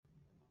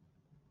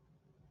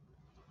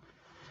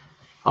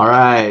All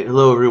right.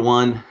 Hello,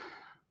 everyone.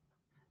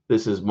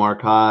 This is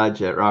Mark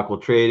Hodge at Rockwell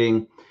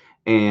Trading,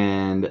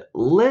 and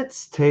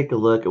let's take a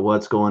look at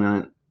what's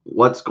going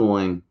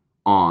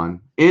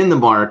on in the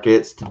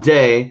markets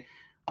today,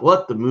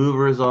 what the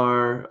movers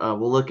are.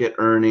 We'll look at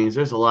earnings.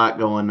 There's a lot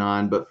going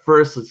on, but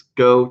first, let's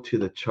go to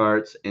the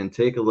charts and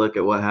take a look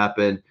at what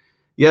happened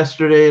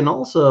yesterday and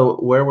also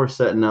where we're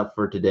setting up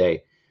for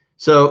today.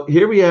 So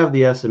here we have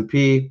the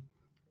S&P,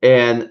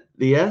 and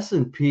the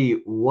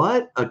S&P,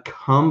 what a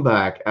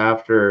comeback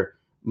after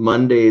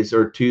Monday's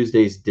or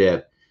Tuesday's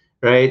dip,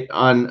 right?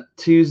 On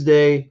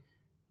Tuesday,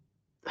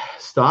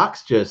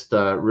 stocks just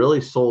really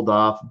sold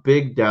off,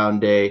 big down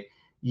day.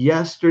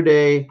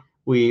 Yesterday,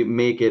 we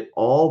make it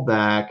all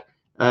back.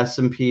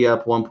 S&P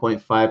up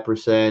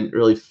 1.5%,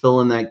 really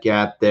filling that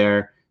gap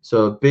there.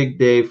 So a big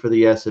day for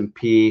the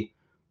S&P.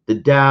 The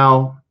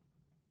Dow,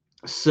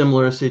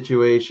 similar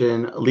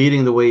situation,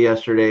 leading the way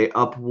yesterday,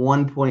 up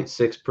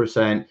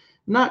 1.6%,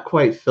 not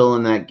quite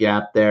filling that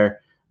gap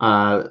there,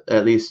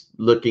 at least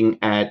looking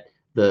at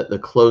the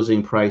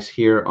closing price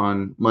here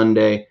on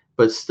Monday,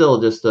 but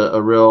still just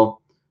a real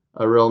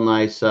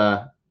nice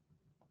pullback.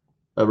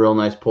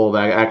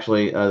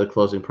 Actually, the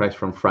closing price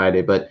from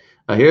Friday, but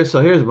here's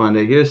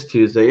Monday, here's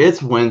Tuesday,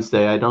 it's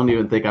Wednesday. I don't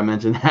even think I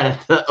mentioned that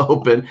at the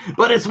open,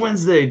 but it's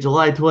Wednesday,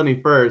 July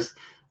 21st.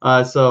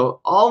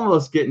 So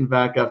almost getting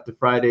back up to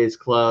Friday's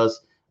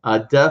close.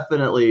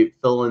 Definitely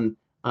filling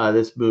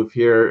this move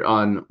here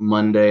on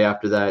Monday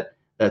after that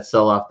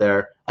sell off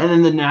there. And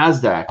then the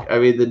Nasdaq. I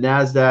mean, the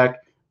Nasdaq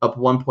up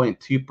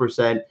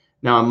 1.2%.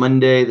 Now on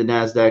Monday, the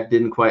Nasdaq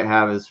didn't quite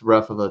have as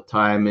rough of a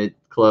time. It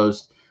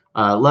closed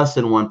less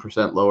than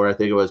 1% lower. I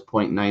think it was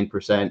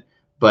 0.9%.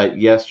 But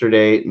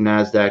yesterday,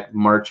 Nasdaq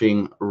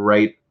marching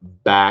right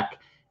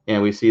back,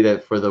 and we see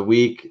that for the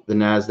week, the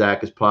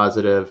Nasdaq is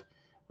positive.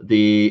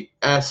 The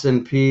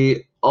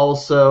S&P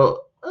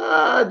also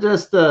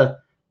just a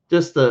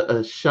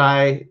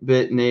shy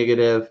bit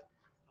negative.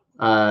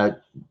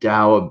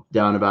 Dow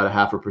down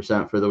about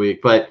 0.5% for the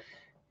week. But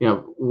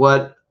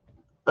what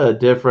a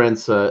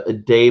difference a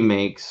day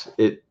makes.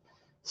 It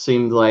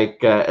seemed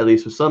like, at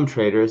least with some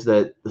traders,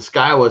 that the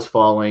sky was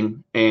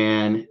falling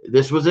and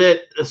this was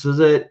it. This was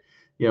it.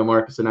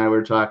 Marcus and I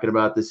were talking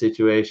about the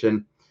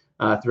situation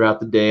throughout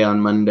the day on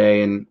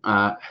Monday, and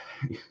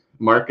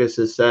Marcus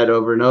has said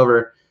over and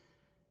over,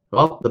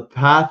 well, the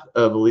path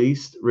of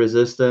least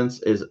resistance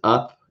is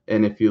up.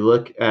 And if you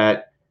look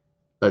at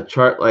a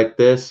chart like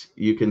this,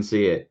 you can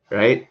see it,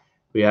 right?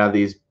 We have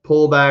these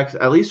pullbacks,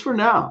 at least for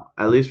now.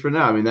 At least for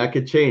now. I mean, that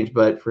could change,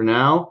 but for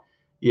now,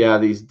 you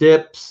have these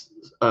dips,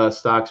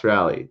 stocks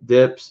rally,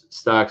 dips,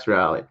 stocks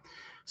rally.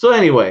 So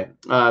anyway,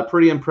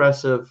 pretty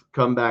impressive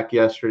comeback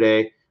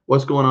yesterday.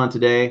 What's going on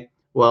today?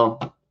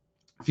 Well,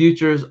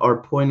 futures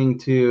are pointing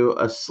to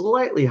a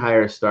slightly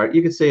higher start.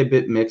 You could say a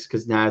bit mixed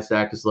because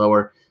NASDAQ is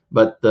lower,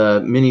 but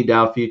the mini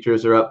Dow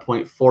futures are up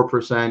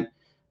 0.4%.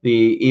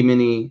 The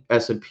E-mini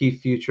S&P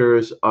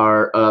futures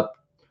are up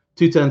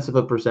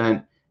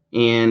 0.2%,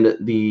 and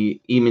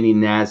the E-mini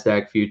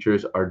NASDAQ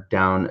futures are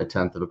down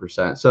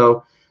 0.1%.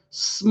 So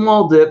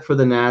small dip for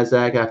the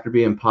NASDAQ after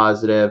being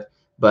positive,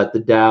 but the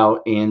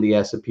Dow and the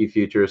S&P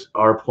futures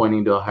are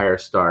pointing to a higher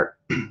start.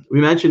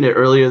 We mentioned it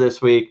earlier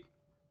this week,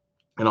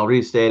 and I'll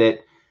restate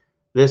it.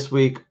 This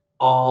week,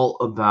 all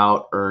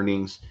about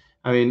earnings.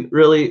 I mean,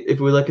 really, if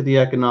we look at the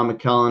economic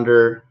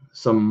calendar,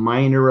 some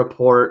minor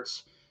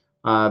reports,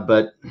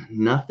 but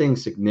nothing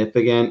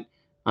significant.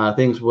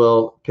 Things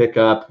will pick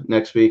up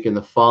next week and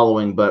the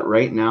following, but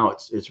right now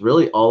it's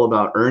really all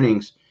about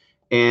earnings.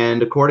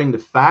 And according to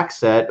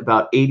FactSet,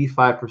 about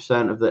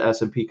 85% of the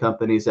S&P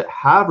companies that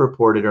have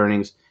reported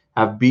earnings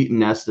have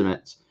beaten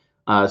estimates.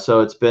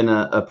 So it's been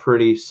a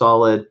pretty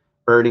solid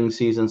earnings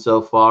season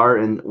so far,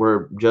 and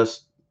we're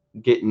just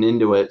getting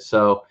into it.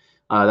 So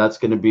that's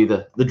going to be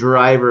the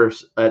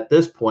drivers at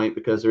this point,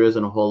 because there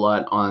isn't a whole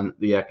lot on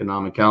the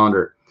economic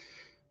calendar.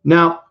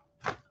 Now,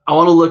 I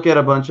want to look at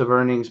a bunch of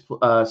earnings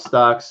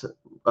stocks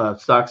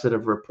that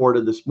have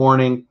reported this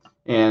morning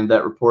and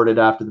that reported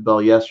after the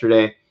bell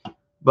yesterday.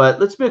 But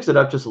let's mix it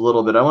up just a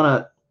little bit. I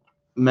want to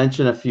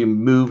mention a few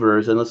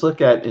movers, and let's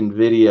look at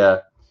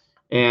NVIDIA.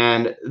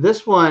 And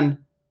this one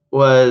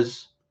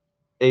was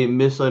a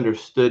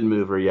misunderstood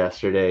mover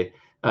yesterday.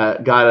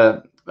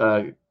 Got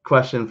a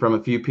question from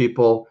a few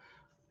people.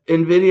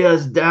 NVIDIA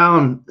is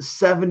down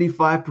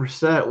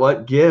 75%.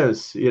 What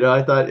gives?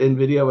 I thought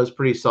NVIDIA was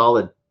pretty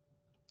solid.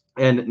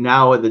 And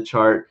now in the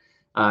chart,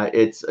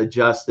 it's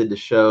adjusted to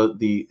show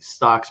the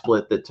stock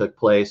split that took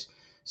place.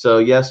 So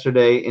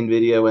yesterday,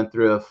 NVIDIA went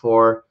through a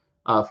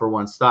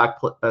 4-for-1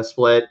 stock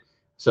split.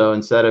 So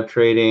instead of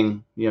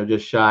trading,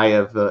 just shy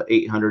of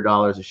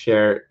 $800 a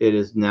share, it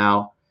is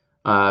now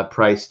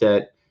priced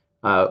at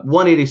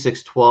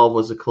 186.12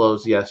 was the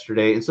close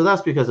yesterday. And so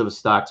that's because of a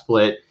stock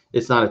split.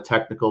 It's not a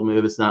technical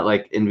move. It's not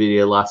like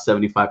NVIDIA lost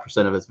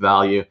 75% of its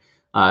value.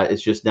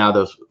 It's just now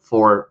those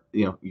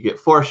you get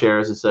 4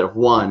 shares instead of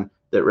 1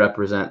 that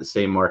represent the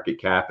same market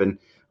cap. And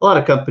a lot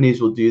of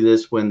companies will do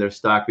this when their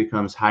stock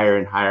becomes higher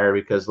and higher,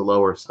 because the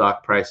lower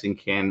stock pricing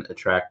can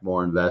attract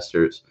more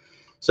investors.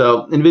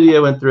 So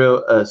NVIDIA went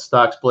through a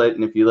stock split,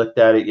 and if you looked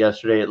at it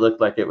yesterday, it looked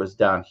like it was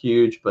down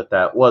huge, but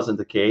that wasn't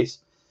the case.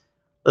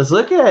 Let's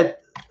look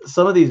at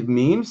some of these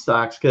meme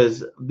stocks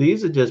because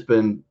these have just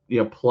been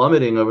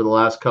plummeting over the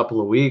last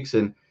couple of weeks,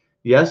 and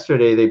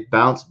yesterday they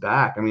bounced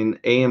back. I mean,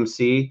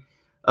 AMC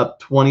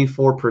up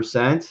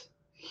 24%,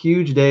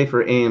 huge day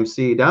for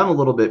AMC, down a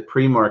little bit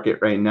pre-market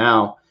right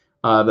now,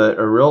 but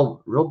a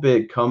real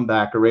big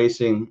comeback,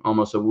 erasing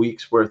almost a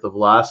week's worth of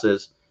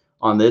losses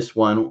on this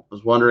one.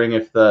 Was wondering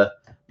if the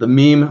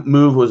meme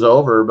move was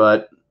over,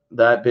 but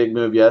that big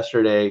move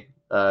yesterday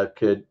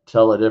could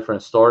tell a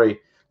different story.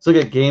 Let's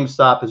look at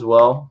GameStop as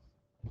well.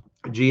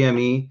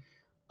 GME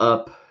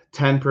up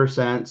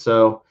 10%.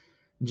 So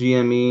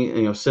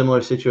GME,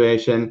 similar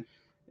situation.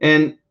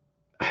 And,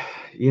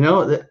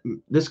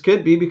 this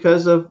could be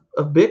because of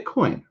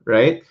Bitcoin,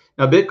 right?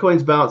 Now,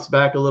 Bitcoin's bounced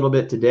back a little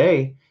bit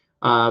today,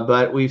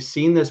 but we've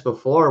seen this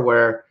before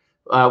where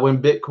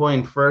when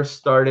Bitcoin first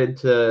started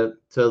to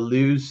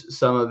lose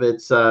some of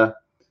its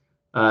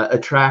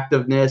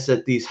attractiveness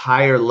at these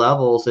higher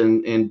levels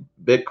and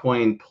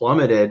Bitcoin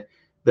plummeted,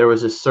 there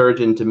was a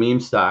surge into meme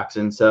stocks.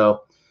 And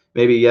so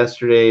maybe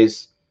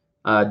yesterday's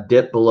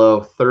dip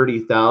below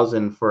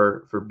 30,000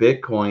 for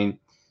Bitcoin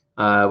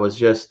was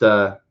just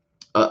a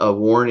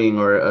warning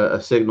or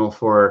a signal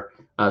for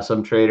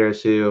some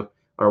traders who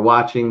are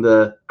watching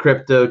the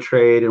crypto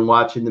trade and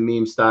watching the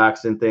meme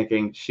stocks and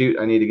thinking, shoot,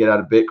 I need to get out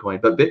of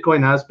Bitcoin. But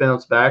Bitcoin has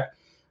bounced back,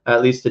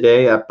 at least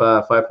today, up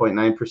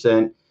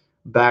 5.9%,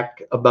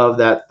 back above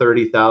that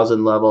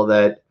 30,000 level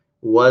that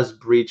was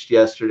breached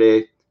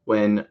yesterday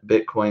when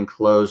Bitcoin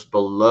closed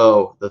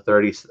below the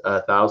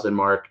 30,000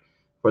 mark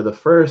for the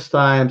first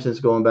time since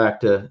going back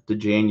to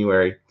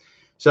January.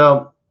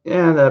 So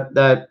yeah,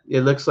 that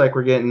it looks like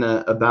we're getting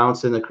a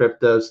bounce in the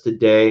cryptos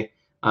today,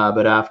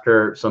 but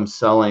after some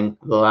selling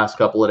the last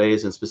couple of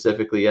days, and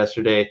specifically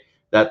yesterday,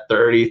 that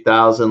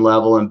 30,000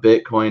 level and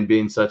Bitcoin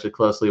being such a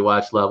closely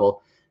watched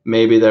level,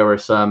 maybe there were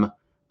some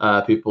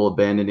people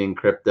abandoning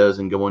cryptos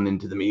and going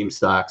into the meme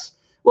stocks.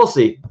 We'll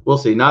see.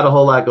 Not a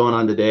whole lot going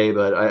on today,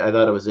 but I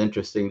thought it was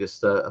interesting.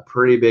 Just a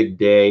pretty big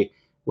day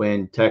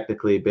when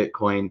technically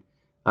Bitcoin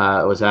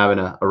was having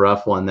a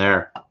rough one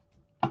there.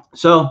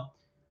 So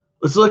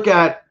let's look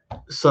at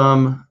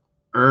some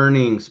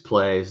earnings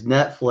plays.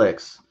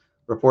 Netflix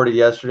reported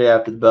yesterday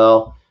after the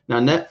bell. Now,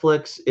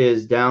 Netflix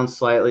is down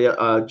slightly,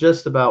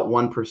 just about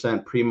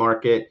 1%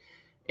 pre-market,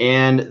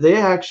 and they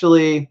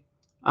actually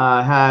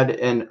had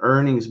an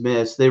earnings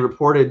miss. They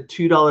reported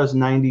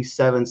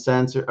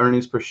 $2.97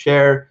 earnings per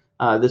share.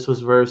 This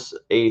was versus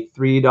a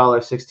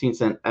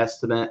 $3.16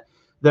 estimate.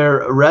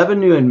 Their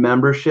revenue and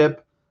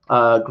membership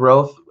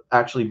growth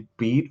actually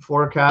beat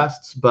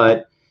forecasts,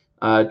 but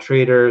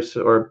traders,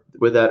 or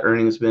with that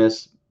earnings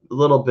miss, a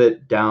little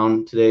bit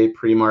down today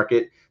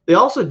pre-market. They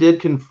also did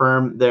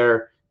confirm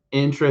their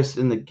interest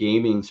in the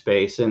gaming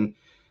space, and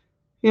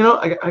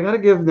I got to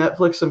give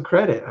Netflix some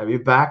credit. I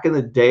mean, back in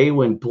the day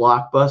when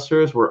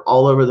blockbusters were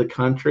all over the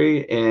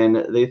country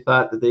and they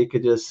thought that they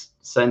could just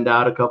send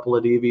out a couple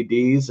of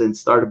DVDs and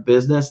start a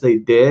business, they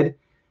did.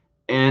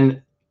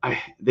 And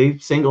they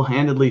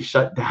single-handedly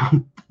shut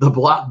down the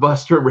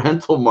blockbuster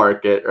rental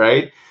market,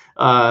 right?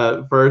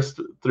 First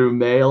through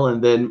mail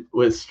and then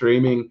with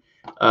streaming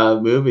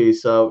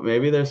movies. So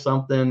maybe there's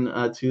something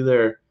to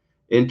their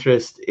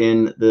interest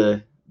in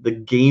the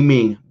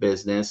gaming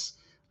business.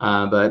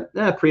 But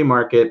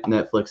pre-market,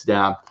 Netflix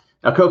down.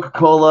 Now,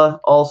 Coca-Cola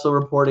also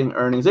reporting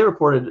earnings. They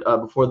reported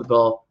before the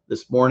bell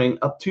this morning,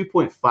 up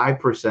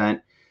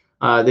 2.5%.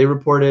 They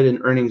reported an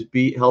earnings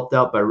beat helped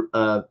out by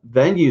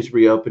venues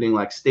reopening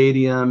like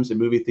stadiums and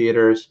movie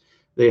theaters.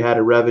 They had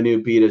a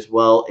revenue beat as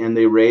well, and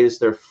they raised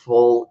their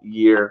full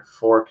year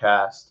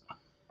forecast.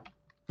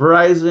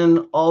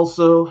 Verizon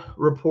also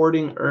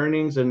reporting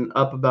earnings and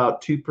up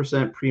about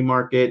 2%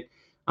 pre-market.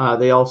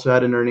 They also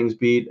had an earnings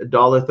beat,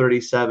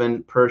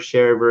 $1.37 per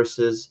share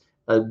versus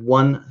a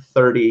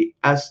 $1.30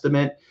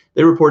 estimate.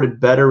 They reported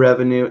better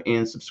revenue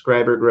and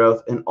subscriber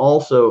growth and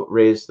also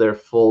raised their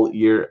full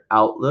year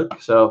outlook.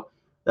 So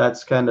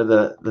that's kind of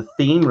the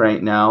theme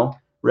right now.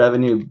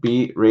 Revenue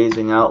beat,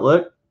 raising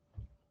outlook.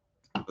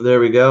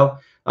 There we go.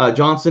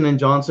 Johnson &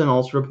 Johnson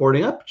also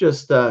reporting up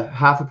just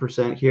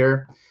 0.5%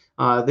 here.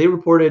 They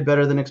reported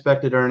better than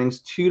expected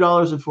earnings,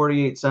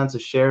 $2.48 a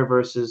share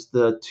versus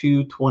the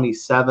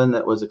 $2.27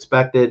 that was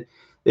expected.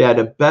 They had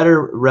a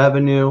better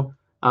revenue.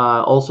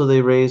 Also,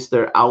 they raised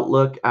their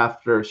outlook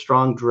after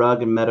strong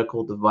drug and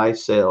medical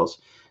device sales.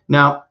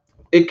 Now,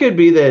 it could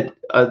be that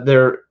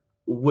there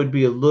would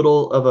be a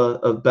little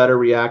of a better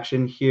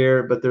reaction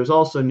here, but there's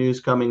also news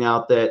coming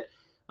out that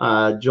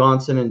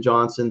Johnson &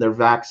 Johnson, their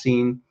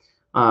vaccine,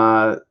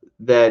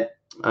 that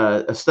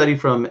a study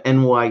from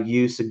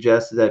NYU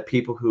suggested that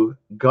people who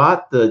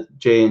got the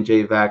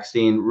J&J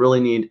vaccine really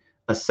need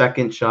a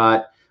second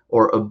shot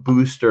or a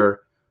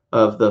booster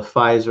of the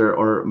Pfizer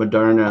or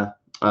Moderna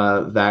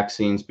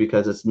vaccines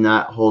because it's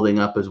not holding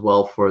up as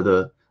well for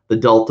the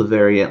Delta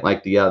variant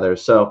like the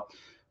others. So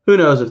who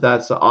knows if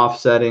that's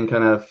offsetting,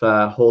 kind of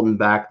holding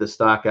back the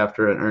stock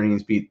after an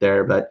earnings beat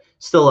there, but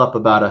still up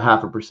about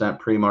 0.5%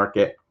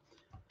 pre-market.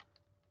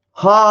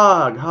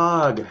 Hog,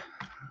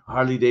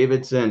 Harley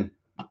Davidson,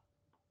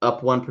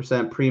 up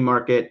 1%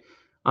 pre-market.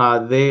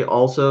 They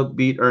also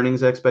beat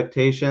earnings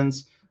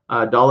expectations.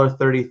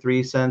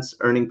 $1.33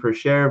 earning per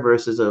share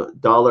versus a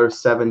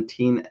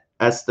 $1.17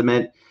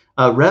 estimate.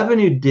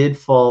 Revenue did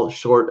fall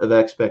short of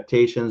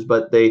expectations,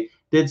 but they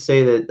did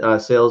say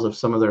that sales of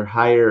some of their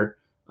higher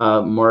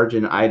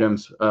margin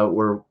items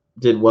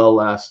did well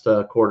last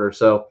quarter.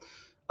 So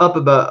up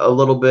about a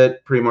little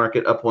bit,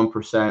 pre-market up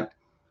 1%.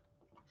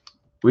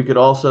 We could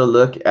also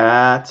look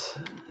at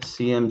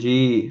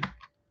CMG,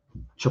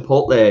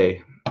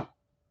 Chipotle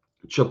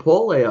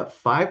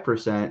up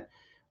 5%.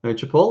 I mean,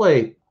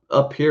 Chipotle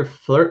up here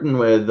flirting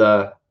with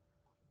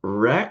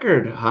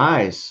record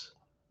highs.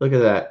 Look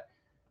at that.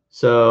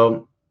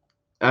 So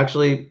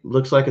actually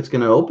looks like it's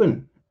going to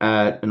open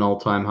at an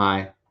all-time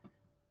high.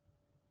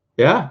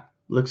 Yeah,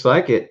 looks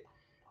like it.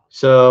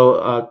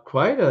 So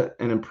quite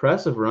an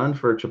impressive run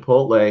for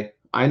Chipotle.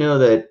 I know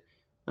that,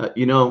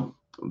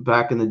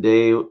 back in the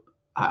day,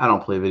 I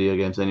don't play video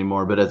games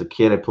anymore, but as a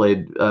kid, I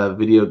played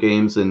video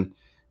games and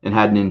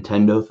had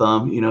Nintendo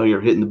thumb.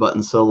 You're hitting the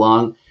button so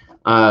long.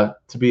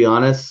 To be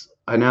honest,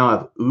 I now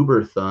have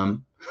Uber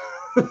thumb.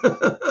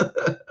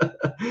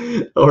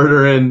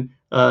 Ordering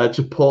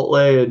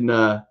Chipotle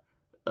and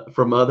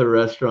from other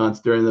restaurants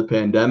during the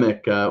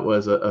pandemic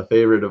was a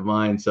favorite of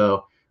mine.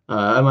 So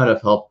I might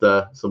have helped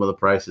some of the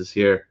prices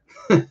here,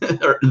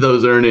 or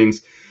those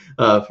earnings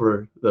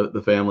for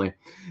the family.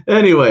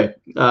 Anyway,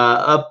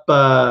 up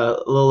a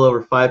little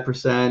over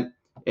 5%,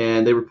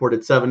 and they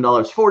reported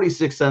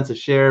 $7.46 a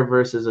share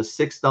versus a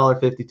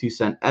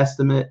 $6.52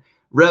 estimate.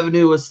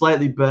 Revenue was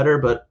slightly better,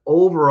 but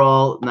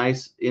overall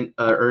nice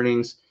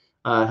earnings,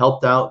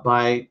 helped out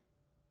by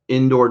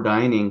indoor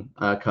dining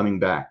coming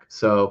back.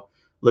 So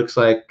looks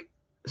like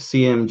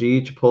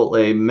CMG,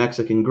 Chipotle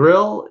Mexican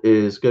Grill,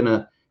 is going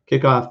to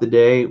kick off the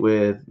day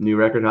with new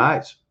record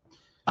highs.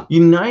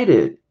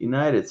 United.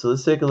 So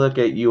let's take a look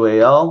at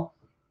UAL.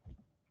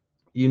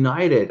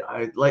 United,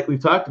 like we've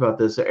talked about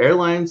this, the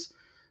airlines,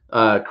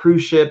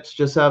 cruise ships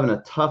just having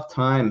a tough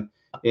time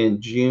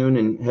in June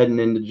and heading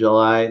into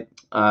July.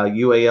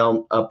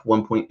 UAL up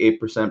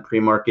 1.8%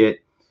 pre-market,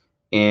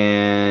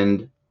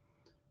 and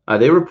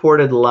they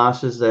reported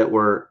losses that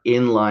were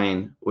in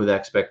line with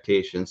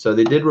expectations. So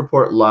they did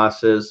report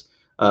losses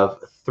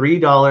of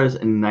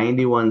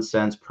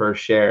 $3.91 per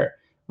share,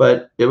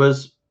 but it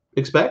was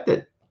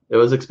expected.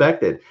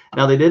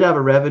 Now they did have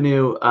a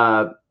revenue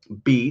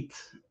beat,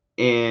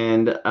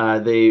 and I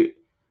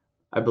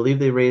believe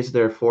they raised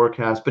their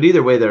forecast. But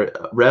either way, their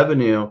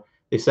revenue,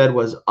 they said,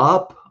 was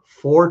up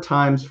 4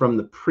 times from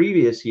the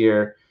previous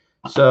year.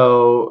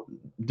 So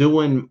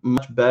doing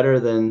much better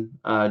than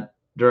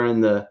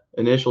during the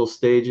initial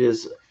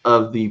stages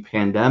of the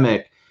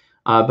pandemic.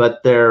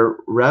 But their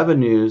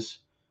revenues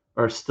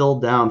are still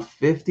down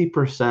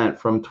 50%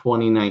 from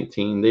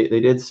 2019. They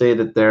did say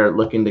that they're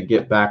looking to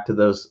get back to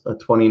those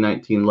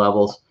 2019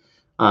 levels,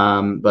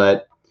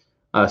 but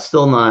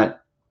still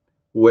not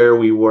where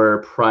we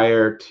were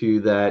prior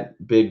to that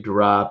big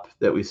drop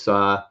that we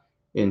saw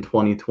in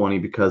 2020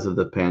 because of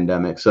the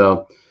pandemic.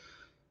 So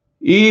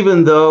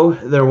even though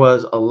there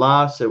was a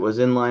loss, it was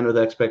in line with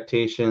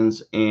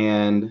expectations,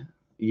 and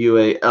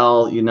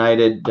UAL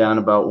United down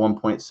about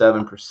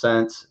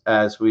 1.7%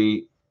 as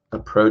we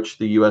approach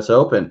the U.S.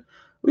 Open.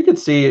 We could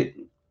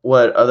see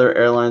what other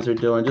airlines are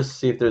doing, just to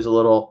see if there's a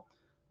little,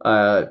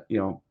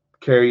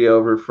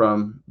 carryover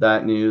from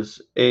that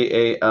news.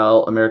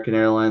 AAL, American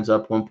Airlines,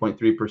 up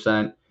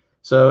 1.3%.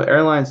 So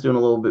airlines doing a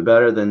little bit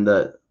better than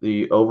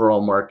the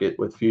overall market,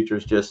 with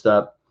futures just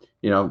up,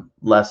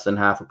 less than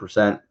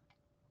 0.5%.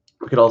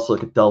 We could also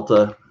look at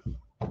Delta,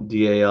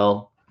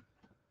 DAL.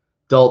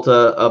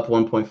 Delta up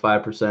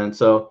 1.5%.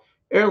 So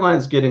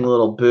airlines getting a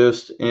little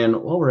boost. And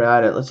while we're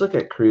at it, let's look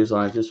at cruise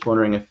lines. Just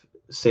wondering if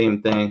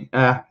same thing.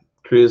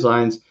 Cruise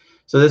lines.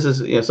 So this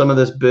is, some of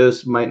this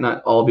boost might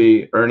not all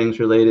be earnings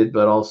related,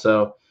 but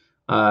also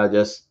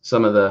just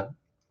some of the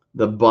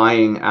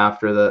buying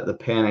after the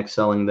panic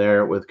selling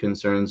there with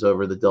concerns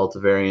over the Delta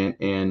variant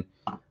and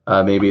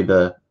maybe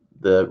the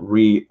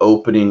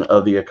reopening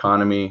of the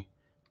economy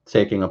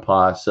taking a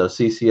pause. So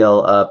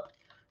CCL up.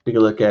 Take a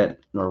look at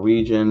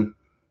Norwegian,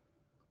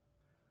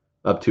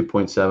 up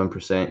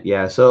 2.7%.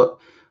 Yeah, so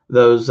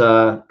those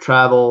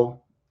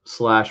travel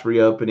 /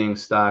 reopening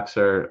stocks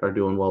are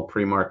doing well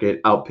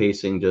pre-market,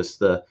 outpacing just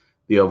the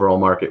overall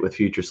market, with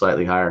futures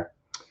slightly higher.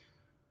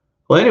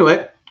 Well,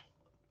 anyway,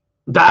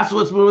 that's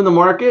what's moving the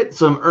market.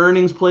 Some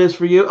earnings plays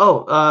for you.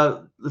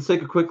 Let's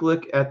take a quick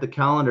look at the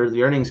calendar,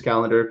 the earnings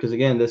calendar, because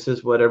again, this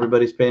is what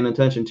everybody's paying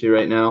attention to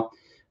right now.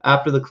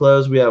 After the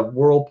close, we have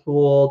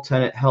Whirlpool,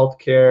 Tenet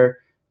Healthcare,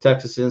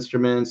 Texas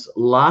Instruments,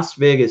 Las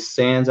Vegas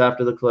Sands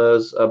after the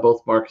close.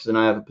 Both Marcus and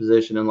I have a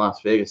position in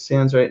Las Vegas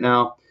Sands right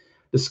now.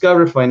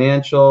 Discover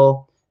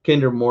Financial,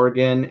 Kinder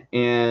Morgan,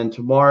 and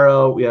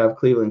tomorrow we have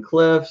Cleveland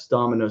Cliffs,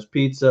 Domino's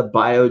Pizza,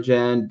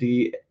 Biogen,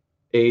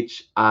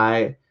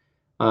 DHI,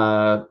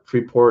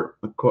 Freeport,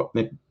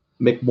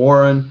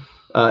 McMoran,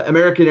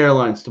 American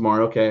Airlines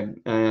tomorrow. Okay,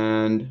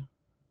 and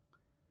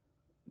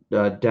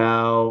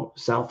Dow,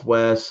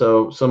 Southwest.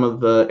 So some of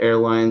the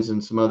airlines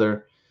and some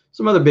other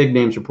big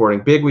names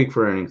reporting. Big week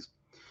for earnings.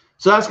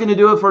 So that's going to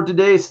do it for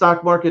today's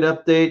stock market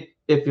update.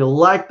 If you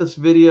like this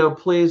video,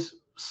 please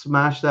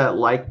smash that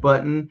like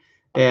button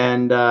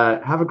and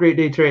have a great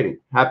day trading.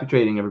 Happy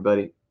trading,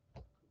 everybody.